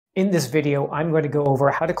In this video, I'm going to go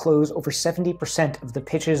over how to close over 70% of the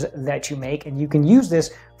pitches that you make, and you can use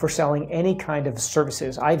this for selling any kind of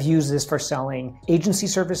services. I've used this for selling agency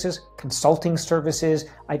services, consulting services.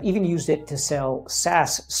 I've even used it to sell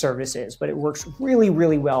SaaS services, but it works really,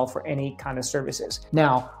 really well for any kind of services.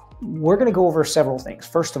 Now, we're going to go over several things.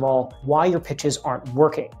 First of all, why your pitches aren't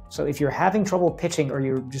working. So if you're having trouble pitching or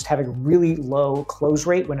you're just having a really low close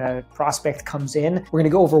rate when a prospect comes in, we're going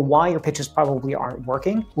to go over why your pitches probably aren't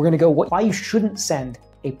working. We're going to go why you shouldn't send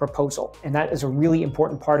a proposal. And that is a really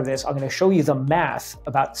important part of this. I'm going to show you the math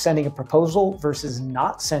about sending a proposal versus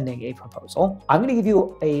not sending a proposal. I'm going to give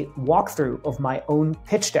you a walkthrough of my own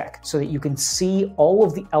pitch deck so that you can see all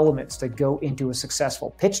of the elements that go into a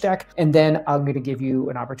successful pitch deck. And then I'm going to give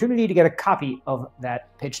you an opportunity to get a copy of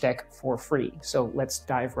that pitch deck for free. So let's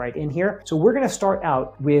dive right in here. So we're going to start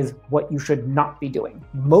out with what you should not be doing.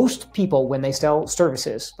 Most people, when they sell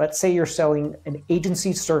services, let's say you're selling an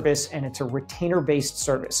agency service and it's a retainer-based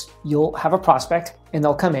service. You'll have a prospect and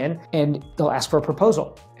they'll come in and they'll ask for a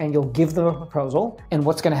proposal and you'll give them a proposal. And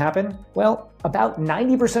what's going to happen? Well, about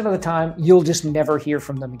 90% of the time, you'll just never hear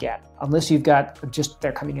from them again. Unless you've got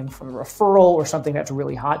they're coming in from a referral or something that's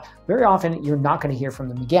really hot. Very often, you're not going to hear from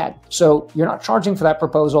them again. So you're not charging for that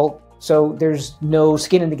proposal. So there's no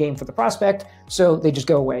skin in the game for the prospect, so they just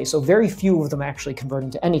go away. So very few of them actually convert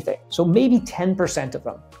into anything. So maybe 10% of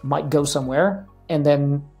them might go somewhere, and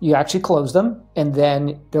then you actually close them, and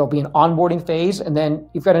then there'll be an onboarding phase, and then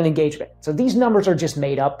you've got an engagement. So these numbers are just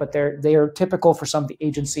made up, but they are typical for some of the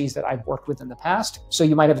agencies that I've worked with in the past. So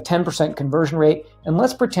you might have a 10% conversion rate, and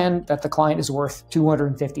let's pretend that the client is worth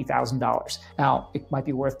 $250,000. Now, it might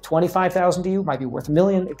be worth $25,000 to you, might be worth $1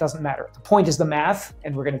 million, it doesn't matter. The point is the math,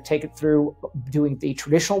 and we're gonna take it through doing the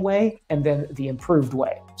traditional way and then the improved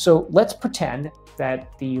way. So let's pretend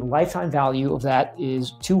that the lifetime value of that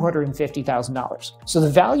is $250,000. So the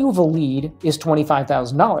value of a lead is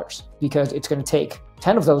 $25,000 because it's going to take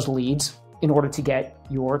 10 of those leads in order to get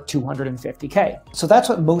your $250K. So that's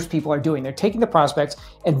what most people are doing. They're taking the prospects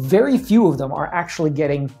and very few of them are actually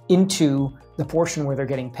getting into the portion where they're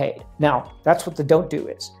getting paid. Now, that's what the don't do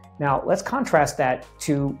is. Now, let's contrast that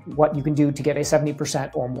to what you can do to get a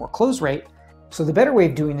 70% or more close rate. So the better way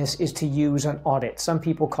of doing this is to use an audit. Some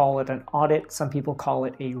people call it an audit, some people call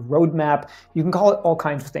it a roadmap. You can call it all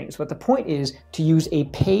kinds of things, but the point is to use a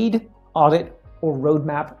paid audit or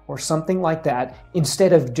roadmap or something like that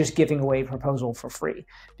instead of just giving away a proposal for free.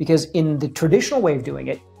 Because in the traditional way of doing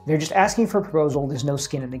it, they're just asking for a proposal, there's no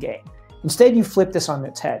skin in the game. Instead, you flip this on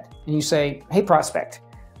its head and you say, hey prospect,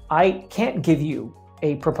 I can't give you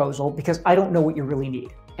a proposal because I don't know what you really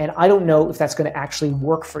need. And I don't know if that's going to actually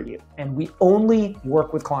work for you. And we only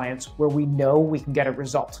work with clients where we know we can get a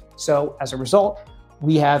result. So as a result,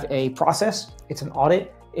 we have a process. It's an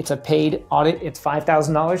audit. It's a paid audit. It's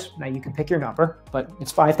 $5,000. Now you can pick your number, but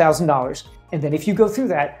it's $5,000. And then if you go through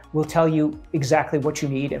that, we'll tell you exactly what you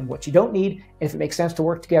need and what you don't need. And if it makes sense to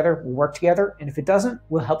work together, we'll work together. And if it doesn't,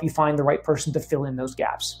 we'll help you find the right person to fill in those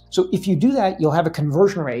gaps. So if you do that, you'll have a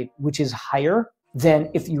conversion rate, which is higher than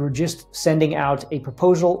if you were just sending out a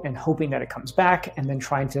proposal and hoping that it comes back and then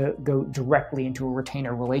trying to go directly into a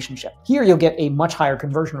retainer relationship. Here, you'll get a much higher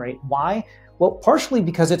conversion rate. Why? Well, partially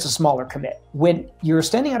because it's a smaller commit. When you're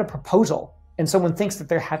sending out a proposal and someone thinks that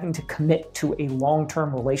they're having to commit to a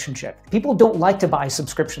long-term relationship, people don't like to buy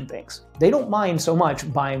subscription things. They don't mind so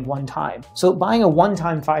much buying one time. So buying a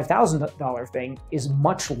one-time $5,000 thing is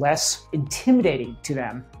much less intimidating to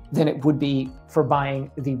them than it would be for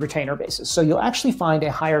buying the retainer basis. So you'll actually find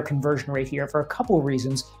a higher conversion rate here for a couple of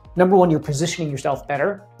reasons. Number one, you're positioning yourself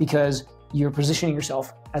better because you're positioning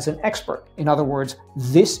yourself as an expert. In other words,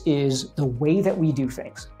 this is the way that we do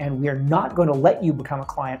things, and we are not going to let you become a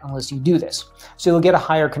client unless you do this. So you'll get a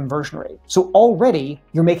higher conversion rate. So already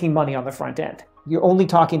you're making money on the front end. You're only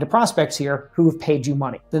talking to prospects here who have paid you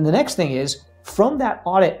money. Then the next thing is, from that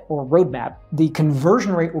audit or roadmap, the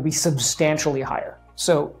conversion rate will be substantially higher.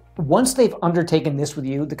 So once they've undertaken this with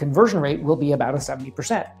you, the conversion rate will be about a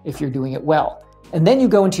 70% if you're doing it well. And then you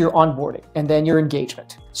go into your onboarding and then your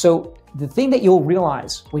engagement. So the thing that you'll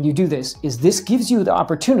realize when you do this is this gives you the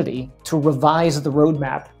opportunity to revise the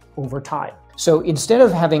roadmap over time. So instead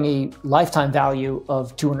of having a lifetime value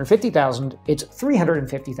of $250,000, it's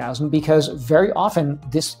 $350,000 because very often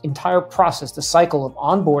this entire process, the cycle of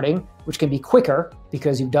onboarding, which can be quicker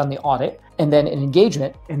because you've done the audit, and then an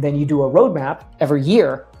engagement, and then you do a roadmap every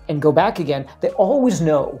year, and go back again, they always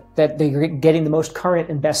know that they're getting the most current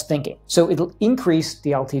and best thinking. So it'll increase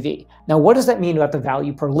the LTV. Now, what does that mean about the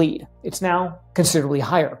value per lead? It's now considerably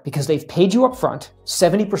higher because they've paid you up front.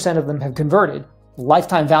 70% of them have converted.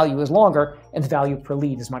 lifetime value is longer and the value per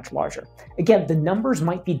lead is much larger. Again, the numbers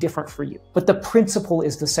might be different for you, but the principle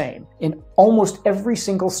is the same. In almost every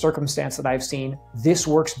single circumstance that I've seen, this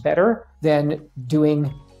works better than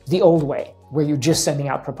doing the old way, where you're just sending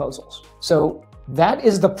out proposals. So that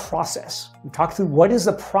is the process. We talked through what is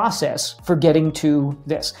the process for getting to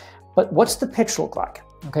this, but what's the pitch look like?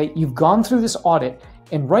 Okay, you've gone through this audit,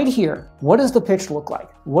 and right here, what does the pitch look like?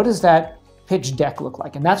 What does that pitch deck look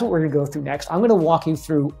like? And that's what we're going to go through next. I'm going to walk you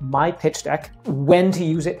through my pitch deck, when to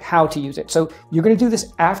use it, how to use it. So you're going to do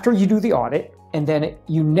this after you do the audit, and then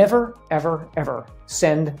you never, ever, ever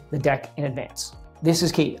send the deck in advance. This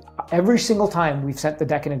is key. Every single time we've sent the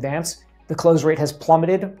deck in advance, the close rate has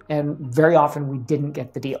plummeted, and very often we didn't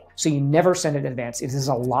get the deal. So you never send it in advance. It is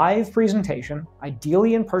a live presentation,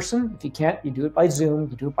 ideally in person. If you can't, you do it by Zoom,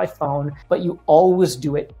 you do it by phone, but you always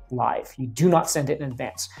do it live. You do not send it in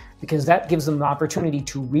advance, because that gives them the opportunity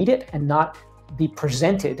to read it and not be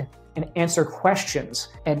presented and answer questions,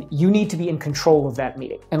 and you need to be in control of that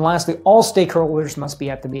meeting. And lastly, all stakeholders must be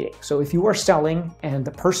at the meeting. So if you are selling and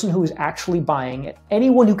the person who is actually buying it,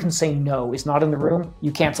 anyone who can say no is not in the room,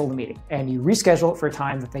 you cancel the meeting and you reschedule it for a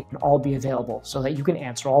time that they can all be available so that you can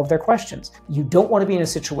answer all of their questions. You don't want to be in a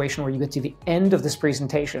situation where you get to the end of this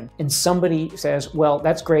presentation and somebody says, well,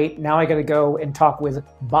 that's great, now I got to go and talk with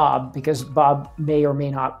Bob because Bob may or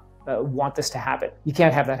may not want this to happen. You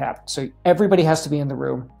can't have that happen. So everybody has to be in the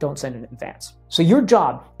room. Don't send it in advance. So your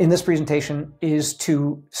job in this presentation is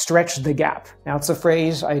to stretch the gap. Now, it's a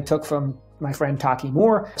phrase I took from my friend Taki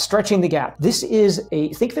Moore, stretching the gap. This is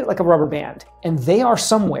think of it like a rubber band, and they are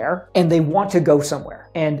somewhere and they want to go somewhere.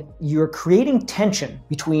 And you're creating tension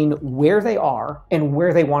between where they are and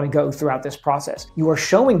where they want to go throughout this process. You are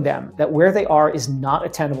showing them that where they are is not a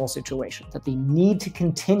tenable situation, that they need to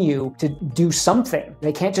continue to do something.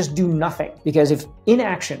 They can't just do nothing, because if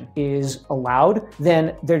inaction is allowed,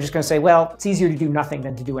 then they're just going to say, well, it's easier to do nothing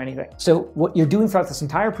than to do anything. So what you're doing throughout this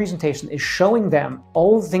entire presentation is showing them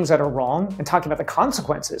all the things that are wrong and talking about the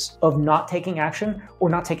consequences of not taking action or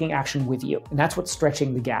not taking action with you. And that's what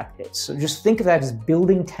stretching the gap is. So just think of that as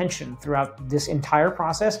building tension throughout this entire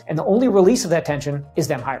process. And the only release of that tension is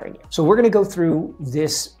them hiring you. So we're going to go through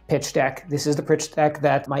this pitch deck. This is the pitch deck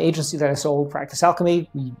that my agency that I sold, Practice Alchemy,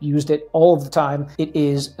 we used it all of the time. It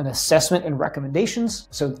is an assessment and recommendations.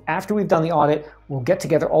 So after we've done the audit, we'll get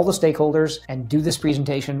together all the stakeholders and do this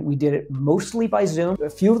presentation. We did it mostly by Zoom. A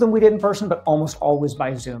few of them we did in person, but almost always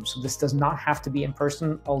by Zoom. So this does not have to be in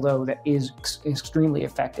person, although that is extremely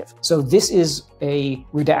effective. So this is a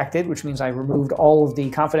redacted, which means I removed all of the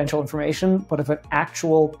confidential information, but of an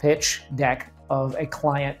actual pitch deck of a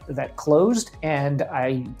client that closed. And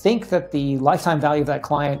I think that the lifetime value of that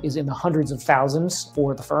client is in the hundreds of thousands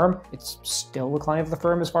for the firm. It's still a client of the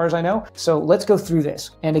firm as far as I know. So let's go through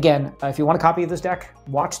this. And again, if you want a copy of this deck,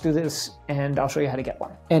 watch through this and I'll show you how to get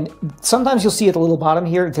one. And sometimes you'll see at the little bottom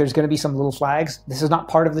here, there's going to be some little flags. This is not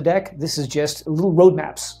part of the deck. This is just little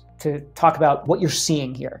roadmaps to talk about what you're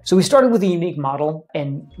seeing here. So we started with a unique model,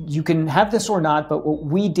 and you can have this or not, but what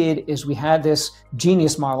we did is we had this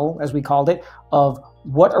genius model, as we called it, of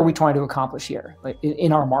what are we trying to accomplish here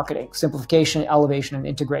in our marketing: simplification, elevation, and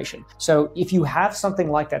integration. So if you have something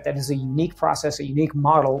like that, that is a unique process, a unique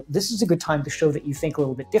model, this is a good time to show that you think a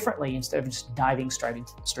little bit differently instead of just diving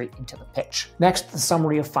straight into the pitch. Next, the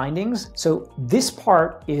summary of findings. So this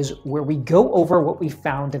part is where we go over what we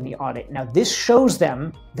found in the audit. Now, this shows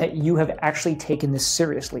them that you have actually taken this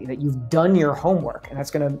seriously, that you've done your homework, and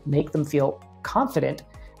that's going to make them feel confident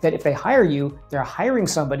that if they hire you, they're hiring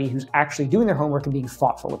somebody who's actually doing their homework and being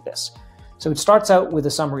thoughtful of this. So it starts out with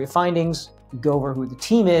a summary of findings, you go over who the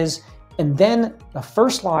team is, and then the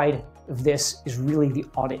first slide of this is really the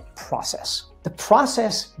audit process. The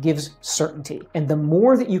process gives certainty, and the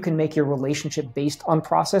more that you can make your relationship based on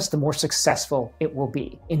process, the more successful it will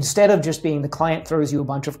be. Instead of just being the client throws you a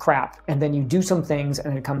bunch of crap and then you do some things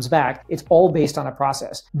and it comes back, it's all based on a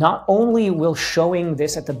process. Not only will showing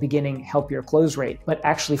this at the beginning help your close rate, but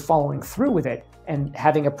actually following through with it and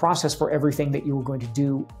having a process for everything that you are going to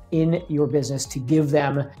do in your business to give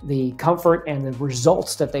them the comfort and the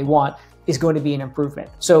results that they want is going to be an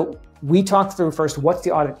improvement. So we talked through first, what's the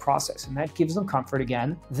audit process? And that gives them comfort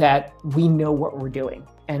again, that we know what we're doing.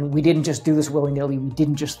 And we didn't just do this willy-nilly, we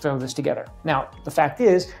didn't just throw this together. Now, the fact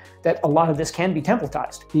is that a lot of this can be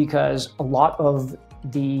templatized because a lot of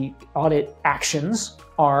the audit actions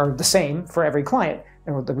are the same for every client.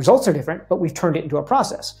 And the results are different, but we've turned it into a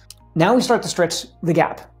process. Now we start to stretch the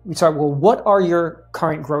gap. We start, well, what are your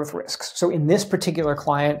current growth risks? So in this particular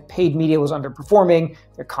client, paid media was underperforming,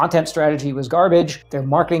 their content strategy was garbage, their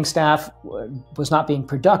marketing staff was not being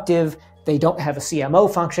productive, They don't have a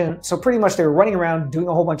CMO function. So pretty much they were running around doing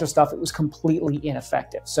a whole bunch of stuff. It was completely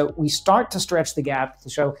ineffective. So we start to stretch the gap to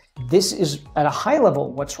show this is at a high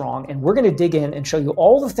level what's wrong. And we're going to dig in and show you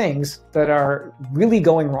all the things that are really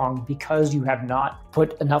going wrong because you have not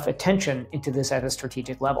put enough attention into this at a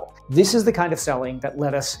strategic level. This is the kind of selling that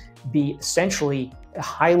let us be essentially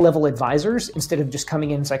high-level advisors instead of just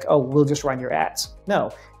coming in and it's like, oh, we'll just run your ads.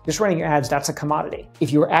 No, just running your ads, that's a commodity.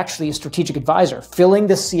 If you're actually a strategic advisor filling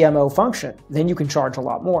the CMO function, then you can charge a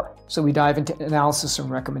lot more. So we dive into analysis and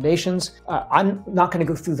recommendations. I'm not going to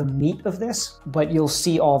go through the meat of this, but you'll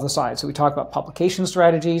see all the sides. So we talk about publication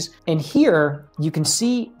strategies. And here you can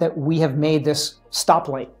see that we have made this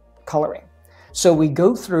stoplight coloring. So we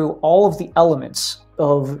go through all of the elements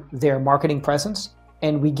of their marketing presence,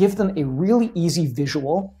 and we give them a really easy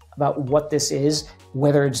visual about what this is,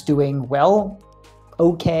 whether it's doing well,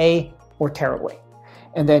 okay, or terribly.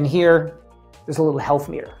 And then here, there's a little health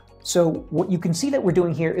meter. So what you can see that we're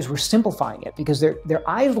doing here is we're simplifying it because their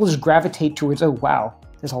eyes will just gravitate towards, oh, wow,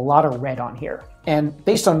 there's a lot of red on here. And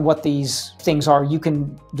based on what these things are, you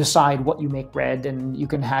can decide what you make red and you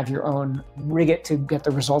can have your own rig it to get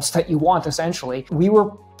the results that you want, essentially. We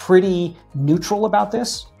were pretty neutral about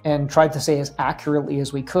this and tried to say as accurately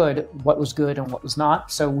as we could what was good and what was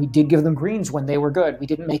not. So we did give them greens when they were good. We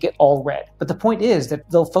didn't make it all red. But the point is that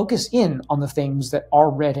they'll focus in on the things that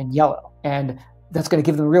are red and yellow. And that's going to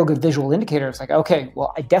give them a real good visual indicator. It's like, okay,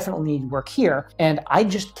 well, I definitely need work here. And I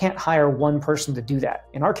just can't hire one person to do that.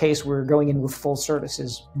 In our case, we're going in with full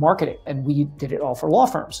services marketing, and we did it all for law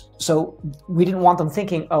firms. So we didn't want them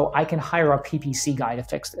thinking, oh, I can hire a PPC guy to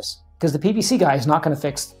fix this. Because the PPC guy is not going to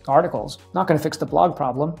fix articles, not going to fix the blog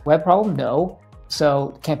problem. Web problem? No.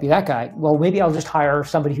 So it can't be that guy. Well, maybe I'll just hire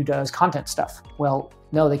somebody who does content stuff. Well,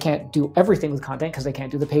 no, they can't do everything with content because they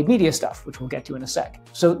can't do the paid media stuff, which we'll get to in a sec.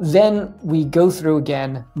 So then we go through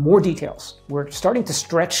again more details. We're starting to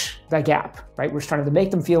stretch that gap, right? We're starting to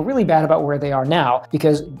make them feel really bad about where they are now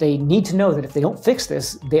because they need to know that if they don't fix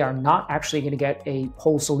this, they are not actually going to get a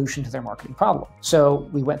whole solution to their marketing problem. So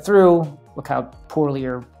we went through, look how poorly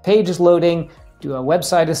your page is loading, do a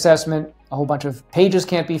website assessment, a whole bunch of pages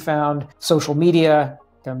can't be found, social media,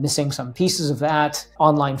 they're missing some pieces of that,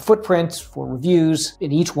 online footprints for reviews.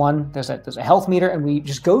 In each one, there's a health meter, and we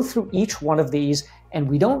just go through each one of these, and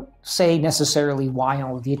we don't say necessarily why in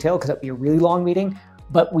all the detail, because that'd be a really long meeting,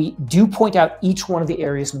 but we do point out each one of the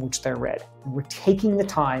areas in which they're red. We're taking the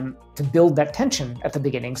time to build that tension at the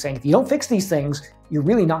beginning, saying if you don't fix these things, you're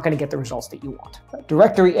really not going to get the results that you want.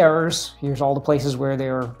 Directory errors, here's all the places where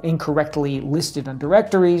they're incorrectly listed on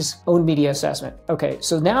directories. Owned media assessment. Okay,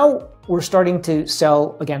 so now we're starting to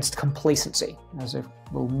sell against complacency, as a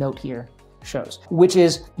little note here shows, which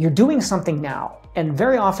is you're doing something now. And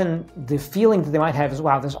very often the feeling that they might have is,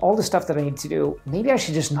 wow, there's all this stuff that I need to do. Maybe I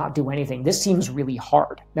should just not do anything. This seems really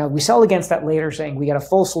hard. Now we sell against that later saying we got a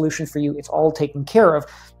full solution for you. It's all taken care of,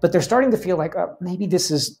 but they're starting to feel like, oh, maybe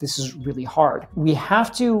this is really hard. We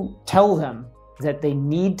have to tell them that they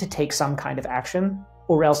need to take some kind of action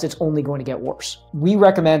or else it's only going to get worse. We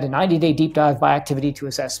recommend a 90-day deep dive by activity to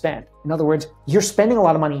assess spend. In other words, you're spending a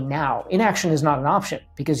lot of money now. Inaction is not an option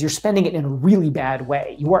because you're spending it in a really bad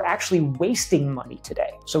way. You are actually wasting money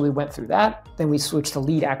today. So we went through that. Then we switched to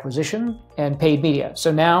lead acquisition and paid media.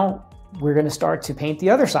 So now we're going to start to paint the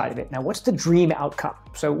other side of it. Now, what's the dream outcome?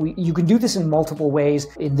 So you can do this in multiple ways.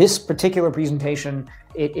 In this particular presentation,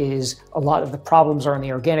 it is a lot of the problems are on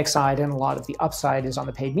the organic side and a lot of the upside is on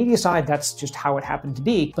the paid media side. That's just how it happened to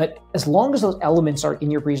be. But as long as those elements are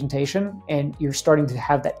in your presentation and you're starting to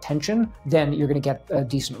have that tension, then you're going to get a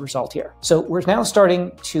decent result here. So we're now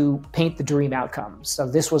starting to paint the dream outcomes. So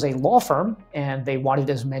this was a law firm and they wanted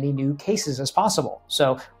as many new cases as possible.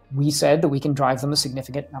 So we said that we can drive them a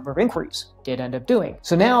significant number of inquiries. Did end up doing.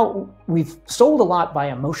 So now we've sold a lot by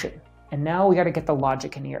emotion. And now we got to get the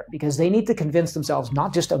logic in here because they need to convince themselves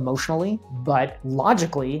not just emotionally, but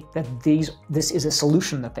logically that this is a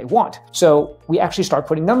solution that they want. So we actually start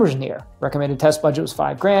putting numbers in the air. Recommended test budget was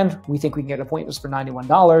 $5,000. We think we can get appointments for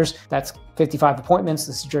 $91. That's 55 appointments.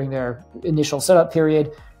 This is during their initial setup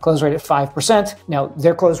period. Close rate at 5%. Now,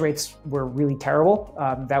 their close rates were really terrible.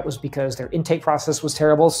 That was because their intake process was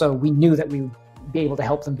terrible. So we knew that we would be able to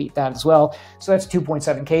help them beat that as well. So that's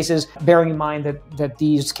 2.7 cases. Bearing in mind that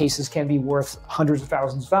these cases can be worth hundreds of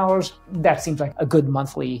thousands of dollars, that seems like a good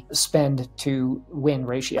monthly spend to win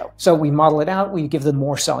ratio. So we model it out. We give them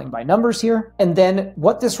more selling by numbers here. And then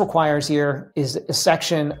what this requires here is a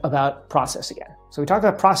section about process again. So we talked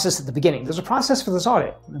about process at the beginning. There's a process for this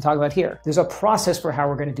audit. I'm going to talk about here. There's a process for how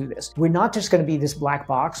we're going to do this. We're not just going to be this black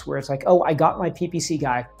box where it's like, oh, I got my PPC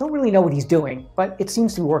guy. Don't really know what he's doing, but it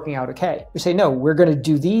seems to be working out okay. We say, no, we're going to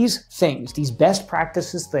do these things, these best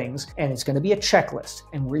practices things, and it's going to be a checklist,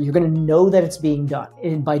 and you're going to know that it's being done.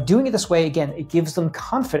 And by doing it this way, again, it gives them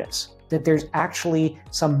confidence that there's actually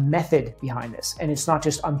some method behind this. And it's not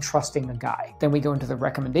just, I'm trusting a guy. Then we go into the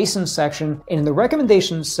recommendations section. And in the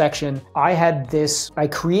recommendations section, I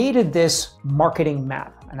created this marketing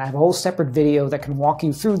map. And I have a whole separate video that can walk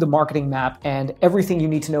you through the marketing map, and everything you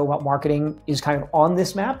need to know about marketing is kind of on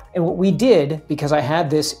this map. And what we did, because I had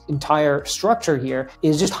this entire structure here,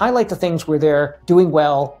 is just highlight the things where they're doing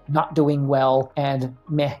well, not doing well, and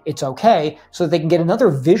meh, it's okay, so that they can get another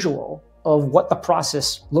visual of what the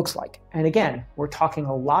process looks like. And again, we're talking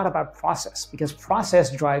a lot about process because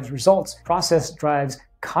process drives results. Process drives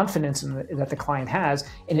confidence that the client has,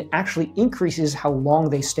 and it actually increases how long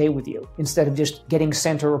they stay with you instead of just getting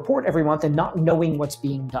sent a report every month and not knowing what's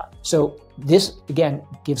being done. So this, again,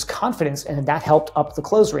 gives confidence, and that helped up the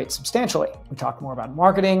close rate substantially. We talked more about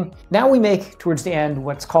marketing. Now we make, towards the end,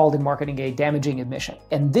 what's called in marketing a damaging admission.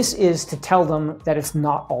 And this is to tell them that it's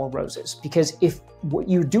not all roses. Because if what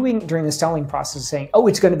you're doing during the selling process is saying, oh,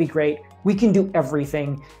 it's going to be great, we can do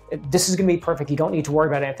everything, this is going to be perfect, you don't need to worry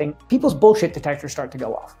about anything, people's bullshit detectors start to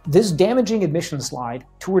go off. This damaging admission slide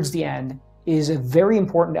towards the end is a very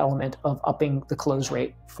important element of upping the close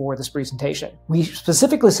rate for this presentation. We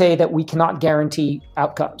specifically say that we cannot guarantee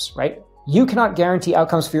outcomes, right? You cannot guarantee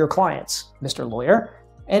outcomes for your clients, Mr. Lawyer,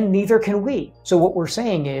 and neither can we. So what we're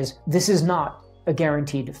saying is this is not a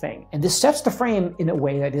guaranteed thing. And this sets the frame in a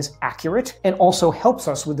way that is accurate and also helps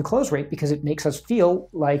us with the close rate because it makes us feel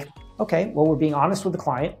like, okay, well, we're being honest with the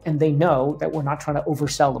client and they know that we're not trying to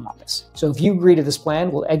oversell them on this. So if you agree to this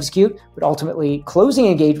plan, we'll execute, but ultimately closing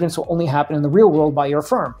engagements will only happen in the real world by your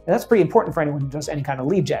firm. And that's pretty important for anyone who does any kind of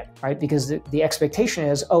lead gen, right? Because the expectation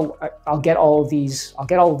is, oh, I'll get all of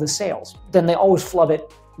the sales. Then they always flub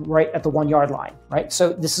it right at the 1 yard line, right?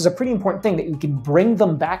 So this is a pretty important thing that you can bring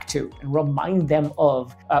them back to and remind them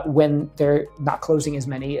of when they're not closing as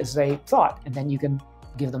many as they thought. And then you can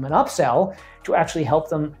give them an upsell to actually help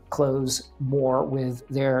them close more with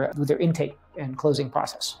their intake and closing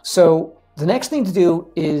process. So the next thing to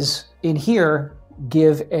do is in here,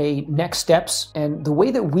 give a next steps. And the way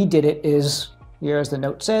that we did it is, here, as the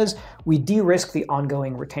note says, we de-risk the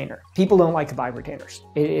ongoing retainer. People don't like to buy retainers.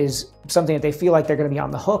 It is something that they feel like they're going to be on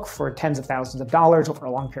the hook for tens of thousands of dollars over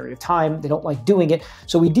a long period of time. They don't like doing it.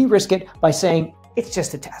 So we de-risk it by saying, it's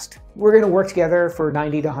just a test. We're going to work together for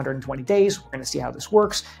 90 to 120 days. We're going to see how this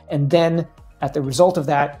works. And then at the result of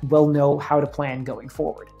that, we'll know how to plan going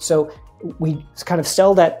forward. So we kind of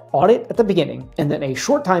sell that audit at the beginning and then a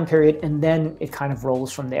short time period, and then it kind of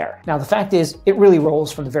rolls from there. Now, the fact is it really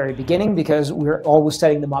rolls from the very beginning because we're always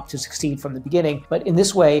setting them up to succeed from the beginning. But in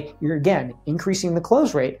this way, you're again increasing the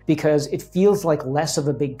close rate because it feels like less of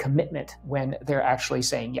a big commitment when they're actually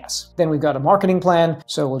saying yes. Then we've got a marketing plan.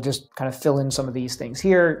 So we'll just kind of fill in some of these things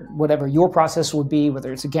here. Whatever your process would be,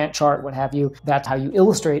 whether it's a Gantt chart, what have you, that's how you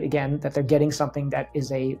illustrate again that they're getting something that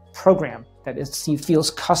is a program that feels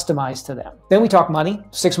customized to them. Then we talk money,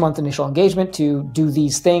 6-month initial engagement to do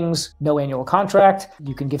these things, no annual contract.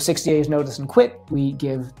 You can give 60 days notice and quit. We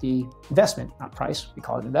give the investment, not price, we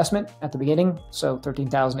call it investment at the beginning. So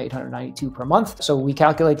 $13,892 per month. So we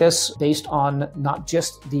calculate this based on not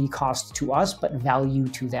just the cost to us, but value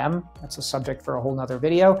to them. That's a subject for a whole nother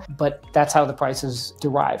video, but that's how the price is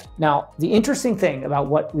derived. Now, the interesting thing about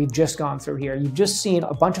what we've just gone through here, you've just seen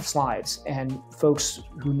a bunch of slides and folks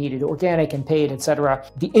who needed organic and paid, etc.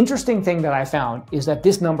 The interesting thing that I found is that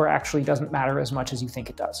this number actually doesn't matter as much as you think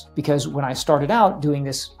it does. Because when I started out doing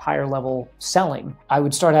this higher level selling, I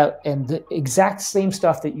would start out and the exact same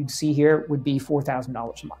stuff that you'd see here would be $4,000 a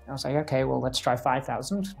month. I was like, okay, well, let's try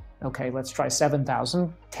 5,000. Okay, let's try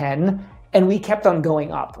 7,000, 10. And we kept on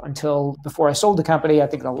going up until before I sold the company, I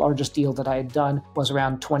think the largest deal that I had done was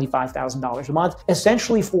around $25,000 a month,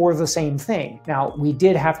 essentially for the same thing. Now, we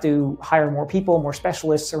did have to hire more people, more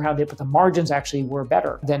specialists around it, but the margins actually were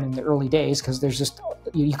better than in the early days because there's just,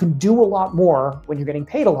 you can do a lot more when you're getting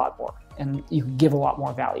paid a lot more, and you can give a lot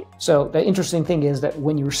more value. So the interesting thing is that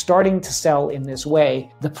when you're starting to sell in this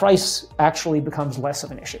way, the price actually becomes less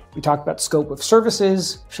of an issue. We talked about scope of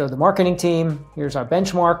services, showed the marketing team, here's our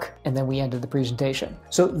benchmark, and then we ended the presentation.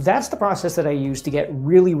 So that's the process that I use to get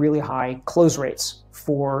really, really high close rates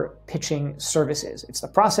for pitching services. It's the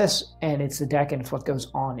process and it's the deck and it's what goes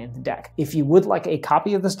on in the deck. If you would like a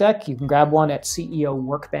copy of this deck, you can grab one at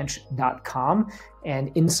ceoworkbench.com.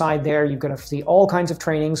 And inside there, you're going to see all kinds of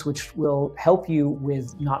trainings which will help you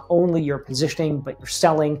with not only your positioning, but your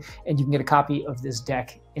selling, and you can get a copy of this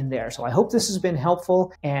deck in there. So I hope this has been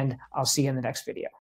helpful, and I'll see you in the next video.